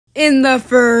In the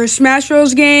first Smash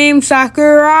Bros. Game,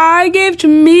 Sakurai gave to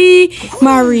me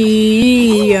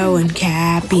Mario and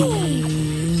Cappy.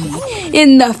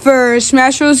 In the first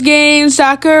Smash Bros. Game,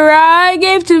 Sakurai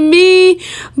gave to me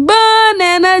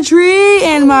Banana Tree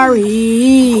and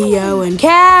Mario and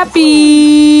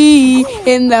Cappy.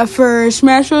 In the first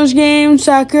Smash Bros. Game,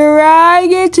 Sakurai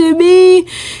gave to me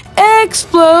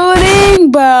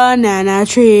Exploding Banana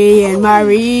Tree and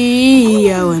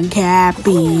Mario and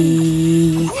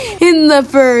Cappy. In the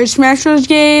first Smash Bros.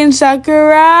 Game,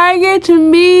 Sakurai gave to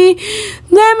me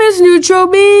Lemons Neutral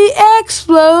B,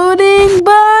 Exploding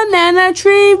Banana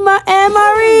Tree and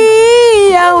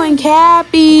Mario and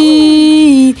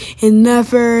Cappy. In the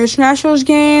first Smash Bros.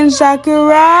 Game,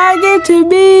 Sakurai gave to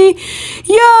me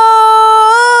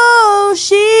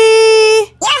Yoshi.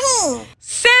 Yummy!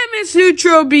 Samus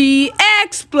Neutral B,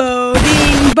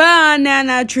 Exploding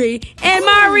Banana Tree, and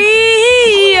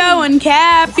Mario and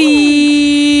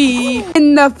Cappy.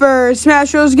 In the first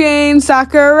Smash Bros. Game,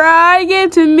 Sakurai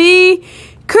gave to me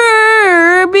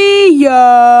Kirby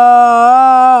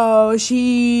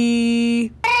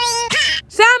Yoshi.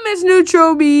 Samus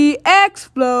Neutral B,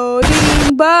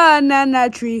 Exploding Banana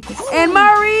Tree, and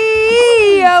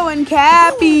Mario and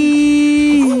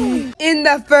Cappy. In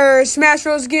the first Smash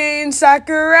Bros. Game,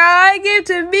 Sakurai gave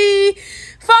to me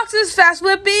Fox's Fast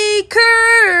Whippy,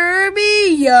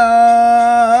 Kirby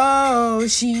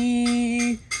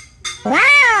Yoshi.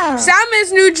 Wow!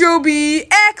 Samus Neutral B,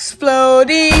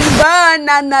 Exploding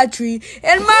Banana Tree,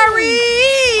 and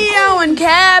Mario and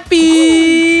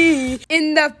Cappy.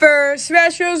 In the first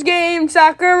Smash Bros. Game,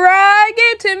 Sakurai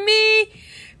gave to me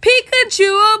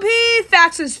Pikachu OP,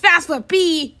 Fox's Fast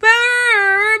Whippy,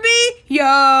 Kirby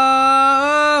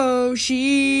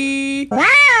Yoshi.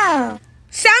 Wow!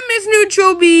 Samus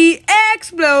Neutral B,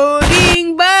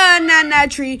 Exploding Banana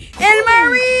Tree, and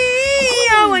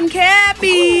Mario and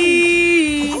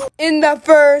Cappy. In the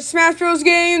first Smash Bros.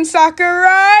 Game,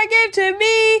 Sakurai gave to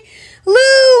me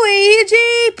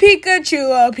Luigi, Pikachu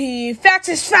OP,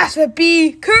 Fox's Fast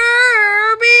Whippy,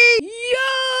 Kirby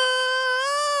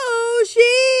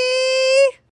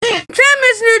Yoshi.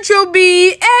 Samus Neutral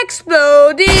B,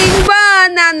 Exploding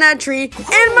Banana Tree,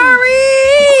 and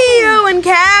Mario and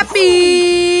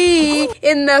Cappy.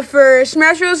 In the first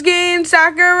Smash Bros. Game,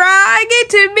 Sakurai gave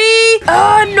to me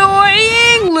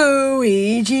Annoying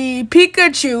Luigi,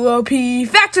 Pikachu OP,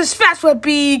 Fox's Fast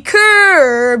Whippy,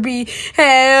 Kirby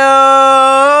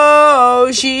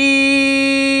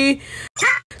Yoshi.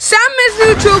 Samus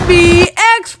Neutral B,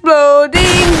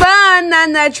 Exploding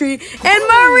Banana Tree, and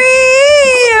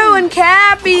Mario and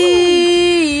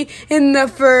Cappy. In the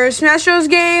first Smash Bros.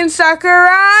 Game,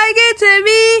 Sakurai gave to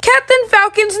me Captain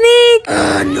Falcon Sneak,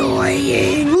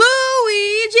 Annoying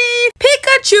Luigi,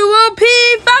 Pikachu OP,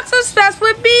 Fox's Fast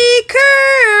Whippy,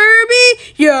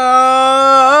 Kirby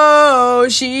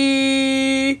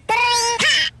Yoshi.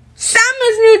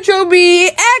 Samus Neutral B,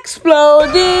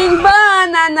 Exploding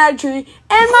Banana Tree,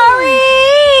 and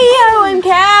Mario and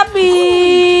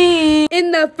Cappy.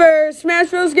 In the first Smash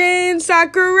Bros. Game,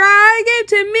 Sakurai gave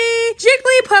to me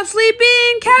Jigglypuff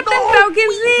Sleeping, Captain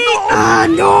Falcon Sneak,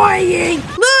 Annoying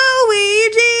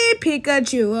Luigi,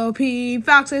 Pikachu OP,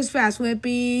 Fox's Fast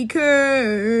Whippy,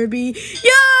 Kirby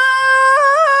Yoshi.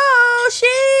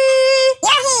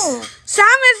 Yummy!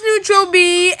 Samus Neutral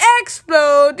B,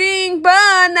 Exploding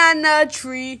Banana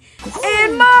Tree,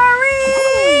 and Mario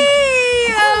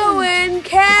and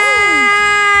Cappy.